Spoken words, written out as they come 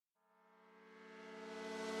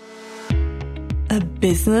a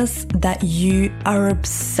business that you are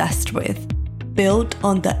obsessed with, built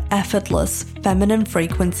on the effortless feminine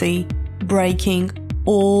frequency, breaking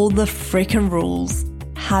all the freaking rules,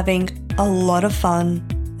 having a lot of fun,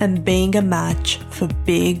 and being a match for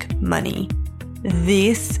big money.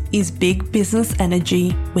 This is Big Business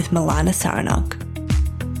Energy with Milana Saranak.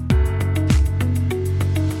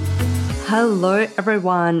 Hello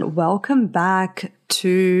everyone, welcome back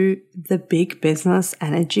to the Big Business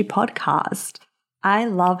Energy podcast. I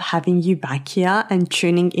love having you back here and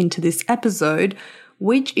tuning into this episode,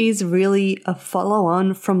 which is really a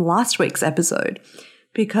follow-on from last week's episode,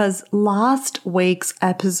 because last week's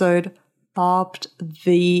episode popped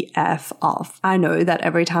the F off. I know that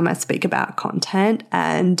every time I speak about content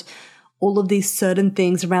and all of these certain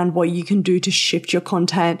things around what you can do to shift your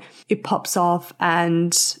content, it pops off.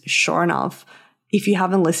 And sure enough, if you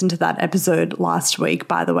haven't listened to that episode last week,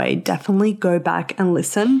 by the way, definitely go back and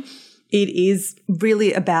listen. It is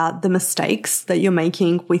really about the mistakes that you're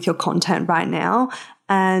making with your content right now.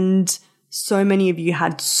 And so many of you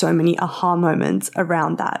had so many aha moments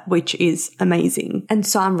around that, which is amazing. And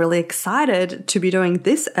so I'm really excited to be doing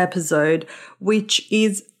this episode, which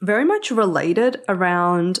is very much related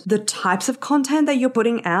around the types of content that you're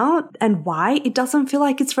putting out and why it doesn't feel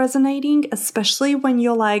like it's resonating, especially when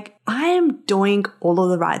you're like, I am doing all of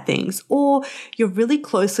the right things, or you're really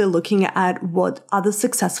closely looking at what other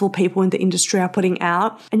successful people in the industry are putting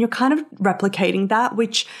out and you're kind of replicating that,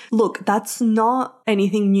 which, look, that's not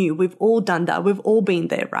anything new. We've all done that. We've all been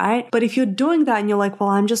there, right? But if you're doing that and you're like, well,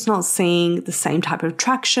 I'm just not seeing the same type of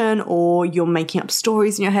traction, or you're making up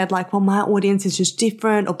stories in your head like, well, my audience is just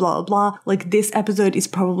different, or blah, blah, blah. Like, this episode is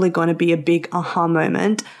probably going to be a big aha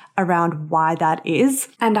moment around why that is.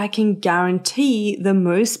 And I can guarantee that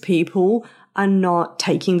most people are not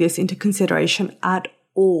taking this into consideration at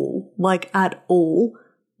all,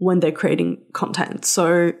 when they're creating content.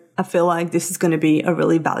 So I feel like this is going to be a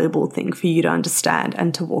really valuable thing for you to understand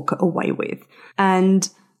and to walk away with. And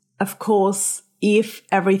of course, if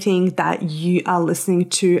everything that you are listening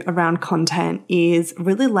to around content is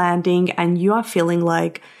really landing and you are feeling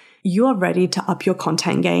like you are ready to up your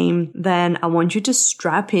content game, then I want you to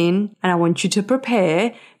strap in and I want you to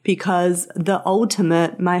prepare, because the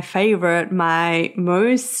ultimate, my favorite, my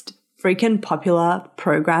most freaking popular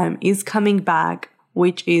program is coming back,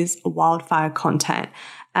 which is Wildfire Content.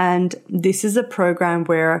 And this is a program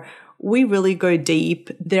where we really go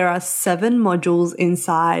deep. There are 7 modules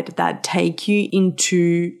inside that take you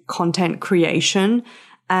into content creation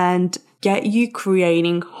and get you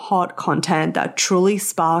creating hot content that truly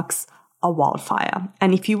sparks a wildfire.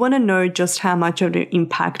 And if you want to know just how much of an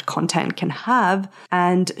impact content can have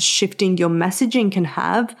and shifting your messaging can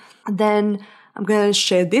have, then I'm going to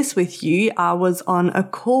share this with you. I was on a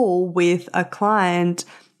call with a client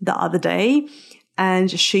the other day,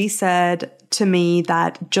 and she said to me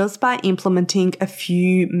that just by implementing a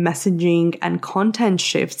few messaging and content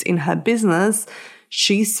shifts in her business,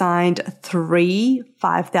 she signed 3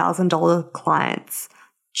 $5,000 clients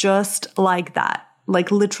just like that,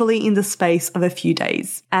 like literally in the space of a few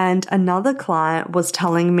days. And another client was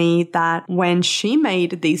telling me that when she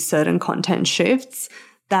made these certain content shifts,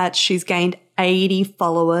 that she's gained 80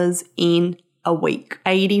 followers in a week,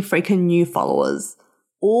 80 freaking new followers,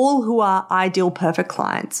 all who are ideal perfect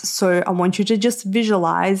clients. So I want you to just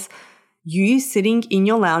visualize you sitting in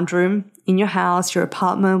your lounge room, in your house, your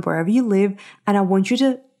apartment, wherever you live. And I want you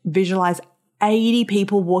to visualize 80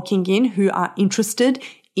 people walking in who are interested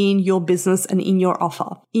in your business and in your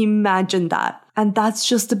offer. Imagine that. And that's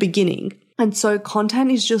just the beginning. And so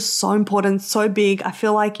content is just so important, so big. I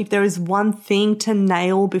feel like if there is one thing to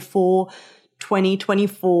nail before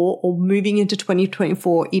 2024 or moving into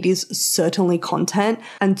 2024, it is certainly content.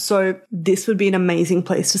 And so this would be an amazing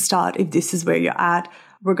place to start if this is where you're at.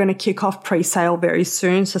 We're going to kick off pre-sale very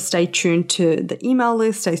soon. So stay tuned to the email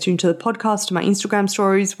list, stay tuned to the podcast, to my Instagram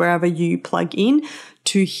stories, wherever you plug in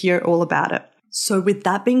to hear all about it. So with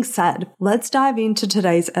that being said, let's dive into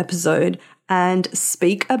today's episode and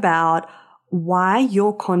speak about why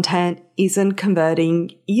your content isn't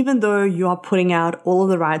converting, even though you are putting out all of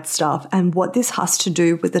the right stuff, and what this has to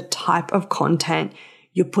do with the type of content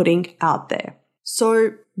you're putting out there.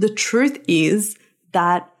 So the truth is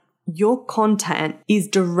that your content is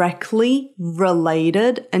directly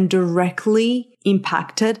related and directly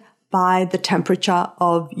impacted by the temperature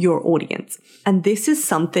of your audience. And this is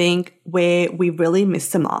something where we really miss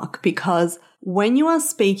the mark, because when you are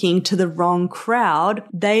speaking to the wrong crowd,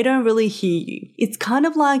 they don't really hear you. It's kind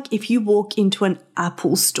of like if you walk into an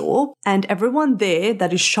Apple store and everyone there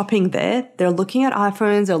that is shopping there, they're looking at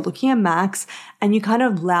iPhones, they're looking at Macs, and you kind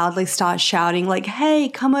of loudly start shouting like, hey,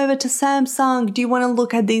 come over to Samsung. Do you want to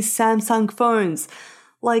look at these Samsung phones?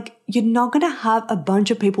 Like, you're not going to have a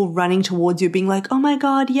bunch of people running towards you being like, oh my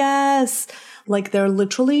God, yes. Like, they're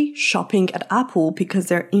literally shopping at Apple because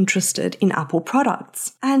they're interested in Apple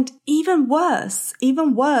products. And even worse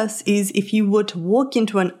is if you were to walk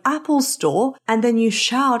into an Apple store and then you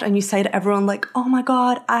shout and you say to everyone like, oh my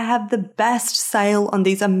God, I have the best sale on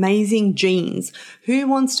these amazing jeans. Who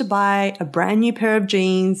wants to buy a brand new pair of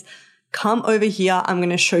jeans? Come over here. I'm going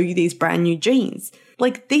to show you these brand new jeans.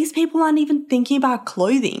 Like, these people aren't even thinking about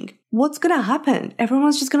clothing. What's going to happen?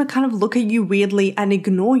 Everyone's just going to kind of look at you weirdly and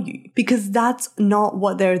ignore you because that's not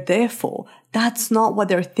what they're there for. That's not what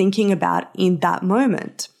they're thinking about in that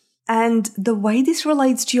moment. And the way this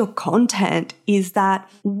relates to your content is that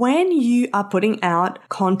when you are putting out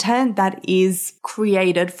content that is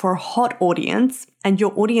created for a hot audience and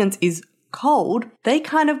your audience is cold, they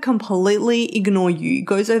kind of completely ignore you. It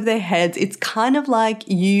goes over their heads. It's kind of like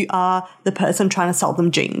you are the person trying to sell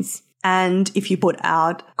them jeans. And if you put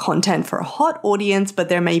out content for a hot audience, but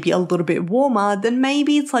they're maybe a little bit warmer, then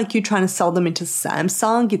maybe it's like you're trying to sell them into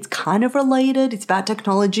Samsung. It's kind of related. It's about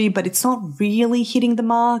technology, but it's not really hitting the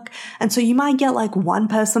mark. And so you might get like one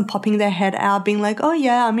person popping their head out being like, oh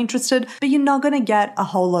yeah, I'm interested, but you're not going to get a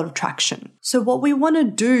whole lot of traction. So what we want to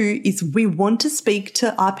do is we want to speak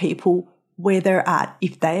to our people where they're at.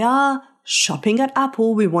 If they are shopping at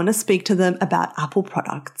Apple, we want to speak to them about Apple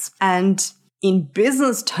products. And in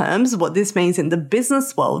business terms, what this means in the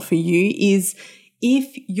business world for you is if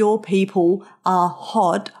your people are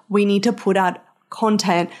hot, we need to put out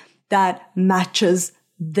content that matches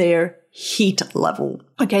their heat level.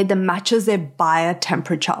 Okay, that matches their buyer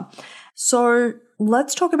temperature. So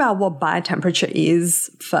let's talk about what buyer temperature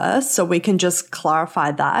is first, so we can just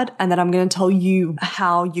clarify that. And then I'm going to tell you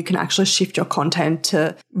how you can actually shift your content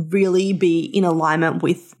to really be in alignment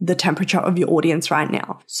with the temperature of your audience right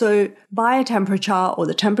now. So buyer temperature, or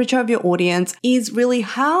the temperature of your audience, is really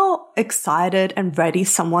how excited and ready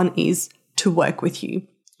someone is to work with you.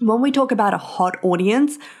 When we talk about a hot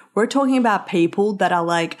audience, we're talking about people that are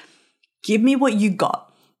like, give me what you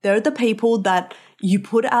got. They're the people that you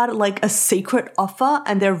put out like a secret offer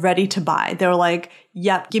and they're ready to buy. They're like,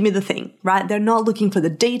 yep, give me the thing, right? They're not looking for the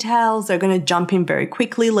details. They're going to jump in very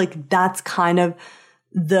quickly. Like, that's kind of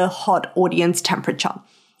the hot audience temperature.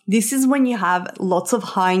 This is when you have lots of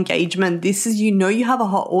high engagement. This is, you know, you have a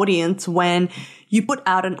hot audience when you put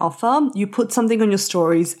out an offer, you put something on your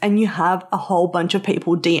stories and you have a whole bunch of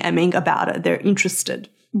people DMing about it. They're interested.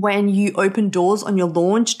 When you open doors on your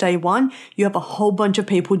launch day one, you have a whole bunch of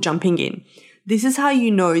people jumping in. This is how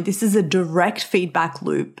you know this is a direct feedback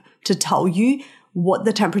loop to tell you what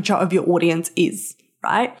the temperature of your audience is,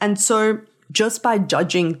 right? And so just by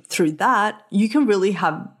judging through that, you can really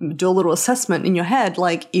do a little assessment in your head,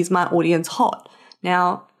 like, is my audience hot?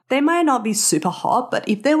 Now, they might not be super hot, but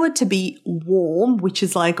if they were to be warm, which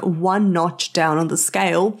is like one notch down on the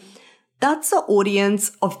scale, that's the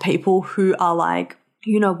audience of people who are like,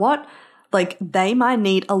 you know what? Like, they might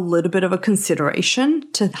need a little bit of a consideration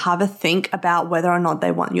to have a think about whether or not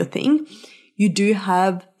they want your thing. You do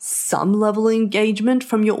have some level of engagement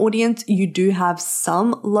from your audience. You do have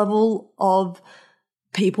some level of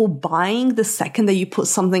people buying the second that you put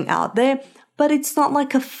something out there, but it's not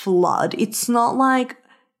like a flood. It's not like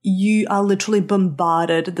you are literally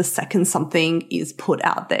bombarded the second something is put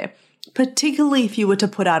out there. Particularly if you were to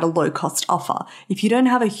put out a low-cost offer. If you don't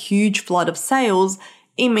have a huge flood of sales,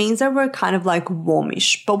 it means that we're kind of like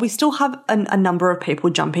warmish, but we still have a number of people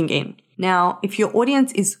jumping in. Now, if your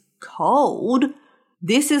audience is cold,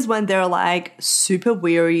 this is when they're like super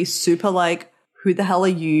weary, super like, who the hell are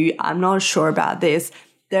you? I'm not sure about this.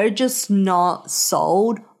 They're just not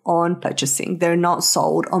sold on purchasing. They're not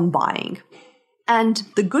sold on buying. And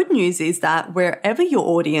the good news is that wherever your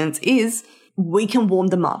audience is, we can warm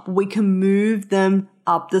them up. We can move them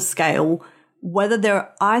up the scale. Whether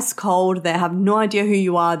they're ice cold, they have no idea who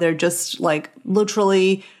you are, they're just like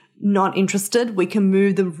literally not interested, we can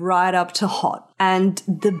move them right up to hot. And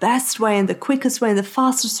the best way and the quickest way and the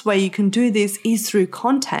fastest way you can do this is through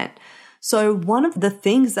content. So one of the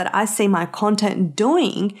things that I see my content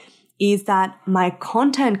doing is that my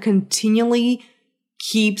content continually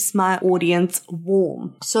keeps my audience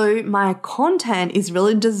warm. So my content is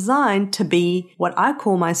really designed to be what I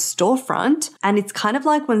call my storefront. And it's kind of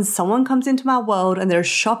like when someone comes into my world and they're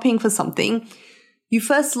shopping for something, You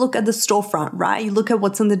first look at the storefront, right? You look at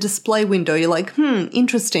what's in the display window. You're like,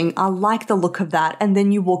 interesting. I like the look of that. And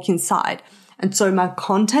then you walk inside. And so my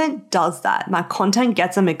content does that. My content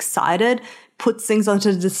gets them excited, puts things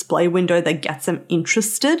onto the display window that gets them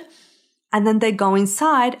interested. And then they go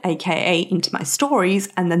inside, aka into my stories,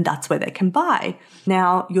 and then that's where they can buy.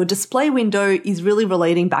 Now, your display window is really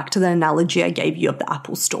relating back to the analogy I gave you of the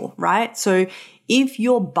Apple Store, right? So if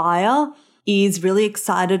your buyer is really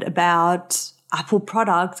excited about Apple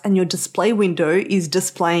products and your display window is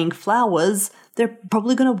displaying flowers, they're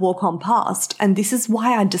probably going to walk on past. And this is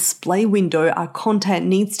why our display window, our content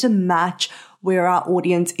needs to match where our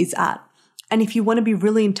audience is at. And if you want to be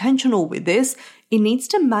really intentional with this, it needs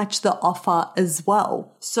to match the offer as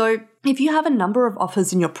well. So if you have a number of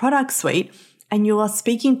offers in your product suite and you are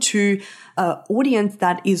speaking to an audience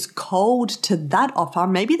that is cold to that offer,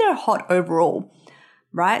 maybe they're hot overall,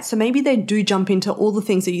 right? So maybe they do jump into all the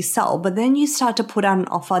things that you sell, but then you start to put out an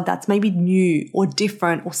offer that's maybe new or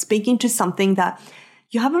different or speaking to something that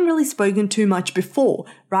you haven't really spoken to much before,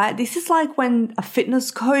 right? This is like when a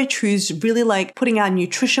fitness coach who's really like putting out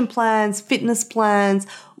nutrition plans, fitness plans,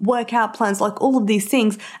 workout plans, like all of these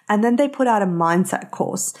things. And then they put out a mindset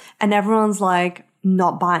course and everyone's like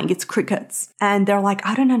not buying. It's crickets. And they're like,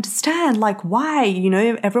 I don't understand. Like why?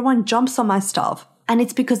 Everyone jumps on my stuff. And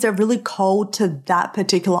it's because they're really cold to that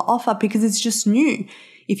particular offer because it's just new.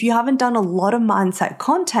 If you haven't done a lot of mindset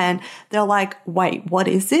content, they're like, wait, what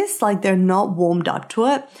is this? Like they're not warmed up to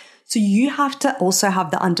it. So you have to also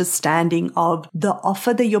have the understanding of the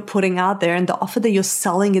offer that you're putting out there and the offer that you're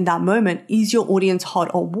selling in that moment. Is your audience hot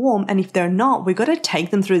or warm? And if they're not, we got to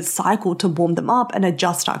take them through the cycle to warm them up and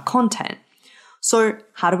adjust our content. So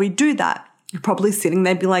how do we do that? You're probably sitting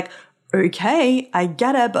there be like, okay, I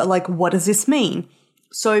get it, but like, what does this mean?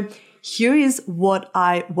 So here is what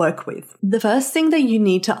I work with. The first thing that you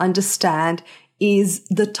need to understand is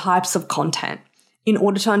the types of content in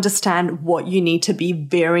order to understand what you need to be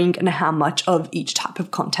varying and how much of each type of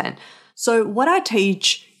content. So what I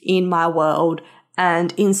teach in my world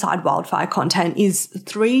and inside Wildfire Content is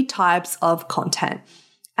 3 types of content.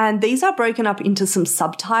 And these are broken up into some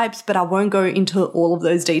subtypes, but I won't go into all of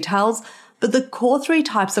those details. But the core 3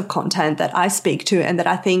 types of content that I speak to and that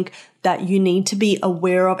I think that you need to be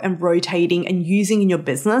aware of and rotating and using in your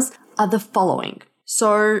business are the following.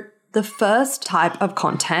 So the first type of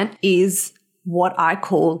content is what I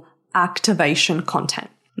call activation content.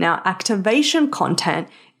 Now, activation content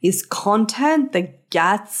is content that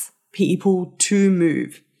gets people to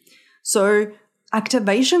move. So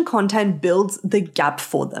activation content builds the gap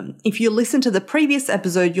for them. If you listen to the previous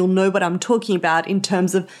episode, you'll know what I'm talking about in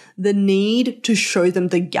terms of the need to show them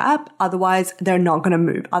the gap. Otherwise, they're not going to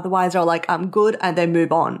move. Otherwise, they're like, I'm good, and they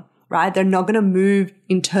move on, right? They're not going to move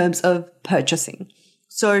in terms of purchasing.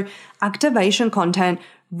 So activation content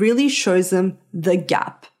really shows them the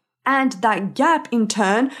gap. And that gap in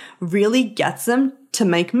turn really gets them to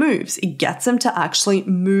make moves. It gets them to actually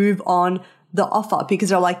move on the offer because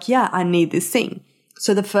they're like, yeah, I need this thing.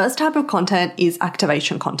 So the first type of content is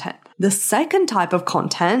activation content. The second type of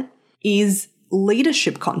content is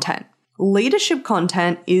leadership content. Leadership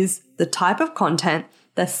content is the type of content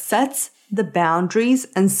that sets the boundaries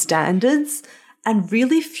and standards and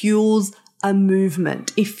really fuels a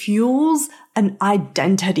movement. It fuels an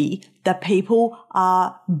identity that people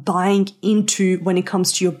are buying into when it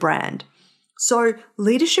comes to your brand. So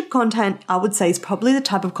leadership content, I would say, is probably the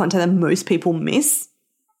type of content that most people miss,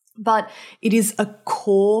 but it is a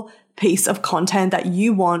core piece of content that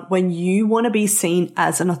you want when you want to be seen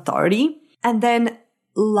as an authority. And then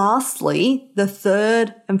lastly, the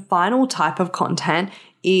third and final type of content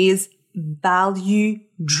is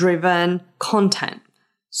value-driven content.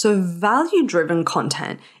 So value-driven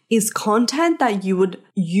content is content that you would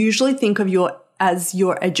usually think of as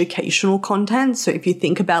your educational content. So if you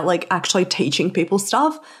think about like actually teaching people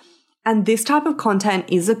stuff, and this type of content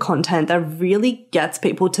is a content that really gets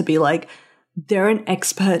people to be like, they're an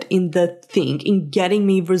expert in the thing, in getting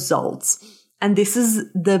me results. And this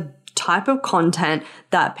is the type of content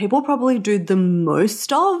that people probably do the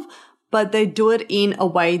most of, but they do it in a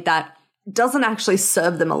way that doesn't actually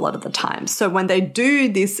serve them a lot of the time. So when they do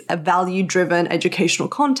this value-driven educational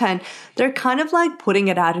content, they're kind of like putting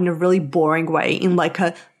it out in a really boring way in like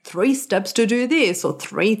a 3 steps to do this or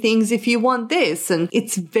 3 things if you want this. And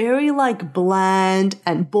it's very like bland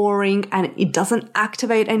and boring and it doesn't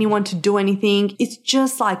activate anyone to do anything. It's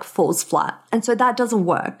just like falls flat. And so that doesn't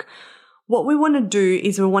work. What we want to do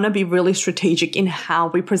is we want to be really strategic in how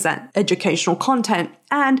we present educational content,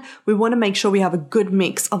 and we want to make sure we have a good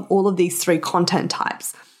mix of all of these 3 content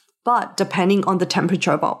types. But depending on the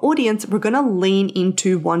temperature of our audience, we're going to lean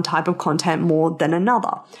into one type of content more than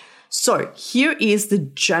another. So here is the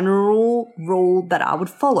general rule that I would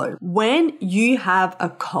follow. When you have a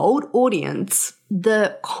cold audience,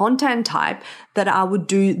 the content type that I would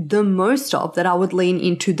do the most of, that I would lean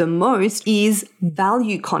into the most, is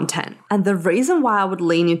value content. And the reason why I would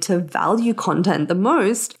lean into value content the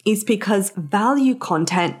most is because value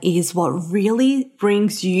content is what really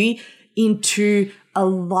brings you into a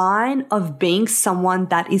line of being someone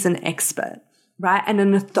that is an expert, right? And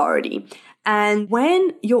an authority. And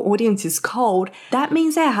when your audience is cold, that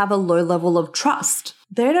means they have a low level of trust.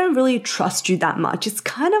 They don't really trust you that much. It's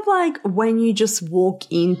kind of like when you just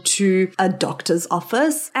walk into a doctor's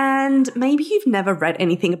office and maybe you've never read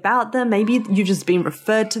anything about them. Maybe you've just been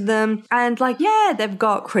referred to them and like, yeah, they've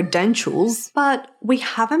got credentials, but we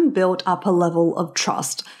haven't built up a level of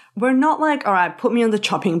trust. We're not like, all right, put me on the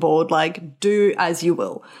chopping board, like do as you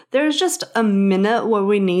will. There's just a minute where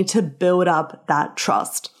we need to build up that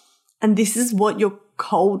trust. And this is what your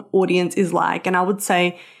cold audience is like. And I would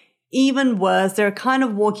say even worse, they're kind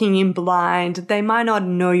of walking in blind. They might not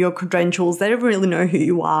know your credentials. They don't really know who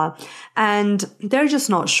you are. And they're just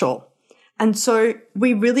not sure. And so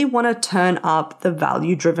we really want to turn up the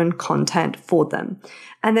value-driven content for them.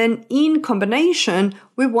 And then in combination,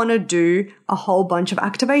 we want to do a whole bunch of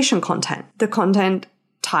activation content. The content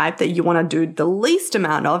type that you want to do the least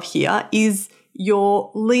amount of here is your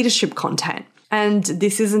leadership content. And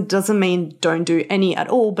this doesn't mean don't do any at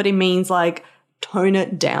all, but it means like tone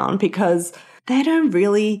it down because they don't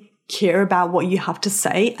really care about what you have to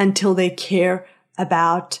say until they care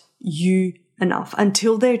about you enough,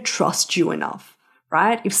 until they trust you enough,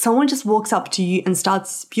 right? If someone just walks up to you and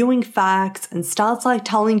starts spewing facts and starts like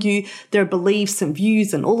telling you their beliefs and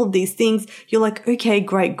views and all of these things, you're like, okay,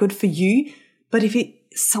 great, good for you. But if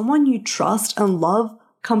someone you trust and love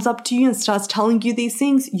comes up to you and starts telling you these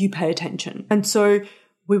things, you pay attention. And so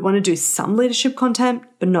we want to do some leadership content,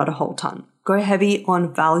 but not a whole ton. Go heavy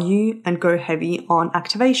on value and go heavy on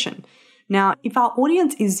activation. Now, if our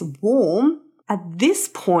audience is warm, at this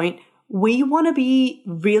point, we want to be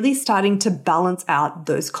really starting to balance out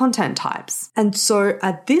those content types. And so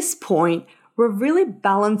at this point, we're really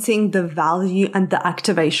balancing the value and the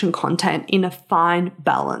activation content in a fine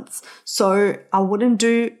balance. So I wouldn't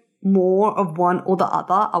do more of one or the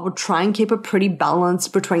other. I would try and keep a pretty balance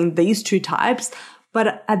between these two types.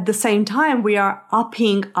 But at the same time, we are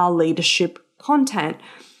upping our leadership content.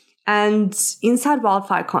 And inside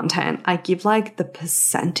Wildfire Content, I give like the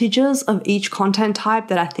percentages of each content type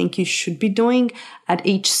that I think you should be doing at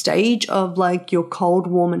each stage of like your cold,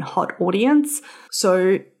 warm, and hot audience.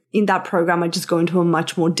 So in that program, I just go into a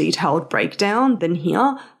much more detailed breakdown than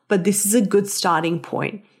here, but this is a good starting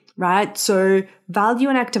point, right? So value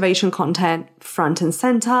and activation content front and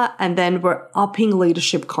center, and then we're upping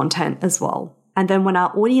leadership content as well. And then when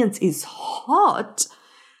our audience is hot,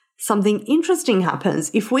 something interesting happens.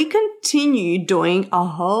 If we continue doing a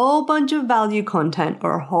whole bunch of value content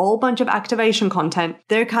or a whole bunch of activation content,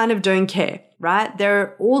 they kind of don't care, right?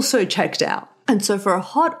 They're also checked out. And so for a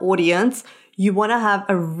hot audience, you want to have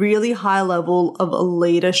a really high level of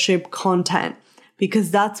leadership content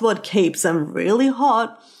because that's what keeps them really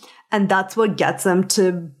hot and that's what gets them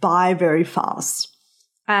to buy very fast.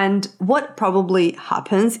 And what probably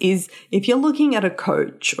happens is if you're looking at a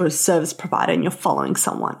coach or a service provider and you're following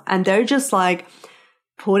someone and they're just like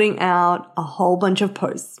putting out a whole bunch of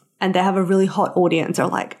posts and they have a really hot audience, or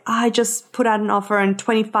like, I just put out an offer and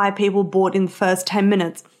 25 people bought in the first 10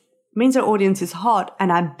 minutes, it means their audience is hot. And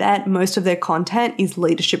I bet most of their content is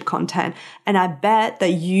leadership content. And I bet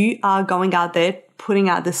that you are going out there putting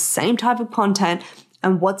out the same type of content.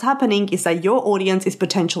 And what's happening is that your audience is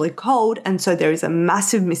potentially cold. And so there is a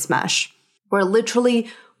massive mismatch. We're literally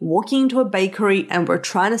walking into a bakery and we're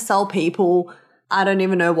trying to sell people, I don't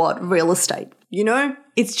even know what, real estate. You know,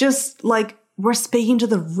 it's just like we're speaking to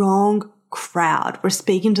the wrong crowd. We're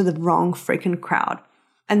speaking to the wrong freaking crowd.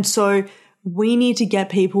 And so we need to get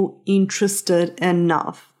people interested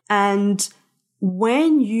enough. And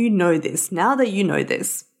when you know this, now that you know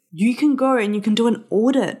this, you can go and you can do an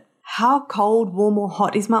audit. How cold, warm, or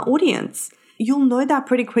hot is my audience? You'll know that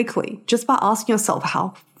pretty quickly just by asking yourself,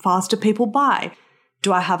 how fast do people buy?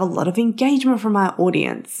 Do I have a lot of engagement from my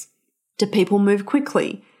audience? Do people move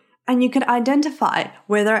quickly? And you can identify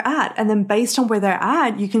where they're at. And then based on where they're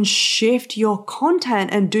at, you can shift your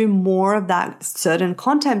content and do more of that certain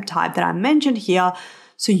content type that I mentioned here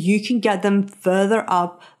so you can get them further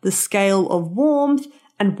up the scale of warmth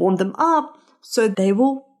and warm them up so they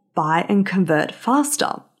will buy and convert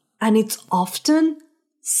faster. And it's often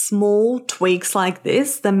small tweaks like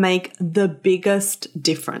this that make the biggest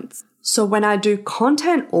difference. So when I do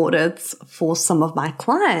content audits for some of my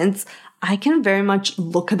clients, I can very much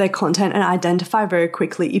look at their content and identify very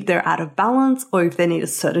quickly if they're out of balance or if they need a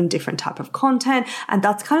certain different type of content. And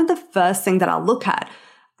that's kind of the first thing that I'll look at.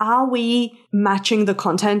 Are we matching the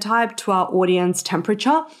content type to our audience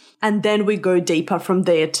temperature? And then we go deeper from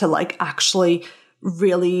there to like actually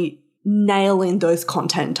really nail in those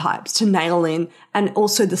content types, to nail in and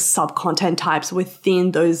also the sub-content types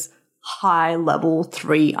within those high level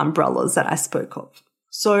 3 umbrellas that I spoke of.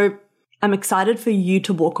 So I'm excited for you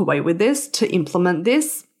to walk away with this, to implement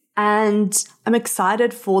this. And I'm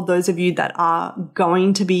excited for those of you that are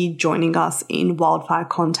going to be joining us in Wildfire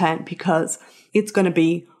Content, because it's going to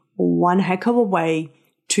be one heck of a way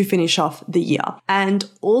to finish off the year. And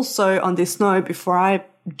also on this note, before I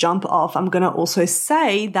jump off, I'm going to also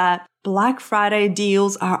say that Black Friday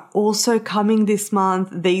deals are also coming this month.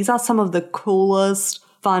 These are some of the coolest,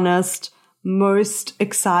 funnest, most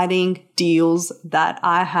exciting deals that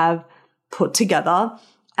I have put together,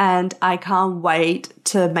 and I can't wait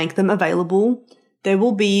to make them available. There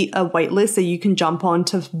will be a waitlist that you can jump on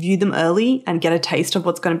to view them early and get a taste of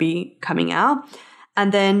what's going to be coming out.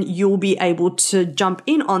 And then you'll be able to jump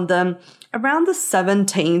in on them around the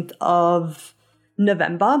 17th of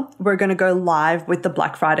November. We're going to go live with the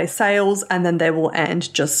Black Friday sales, and then they will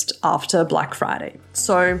end just after Black Friday.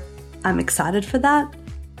 So I'm excited for that.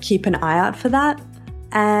 Keep an eye out for that.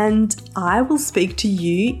 And I will speak to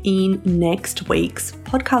you in next week's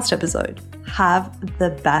podcast episode. Have the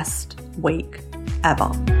best week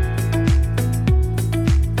ever.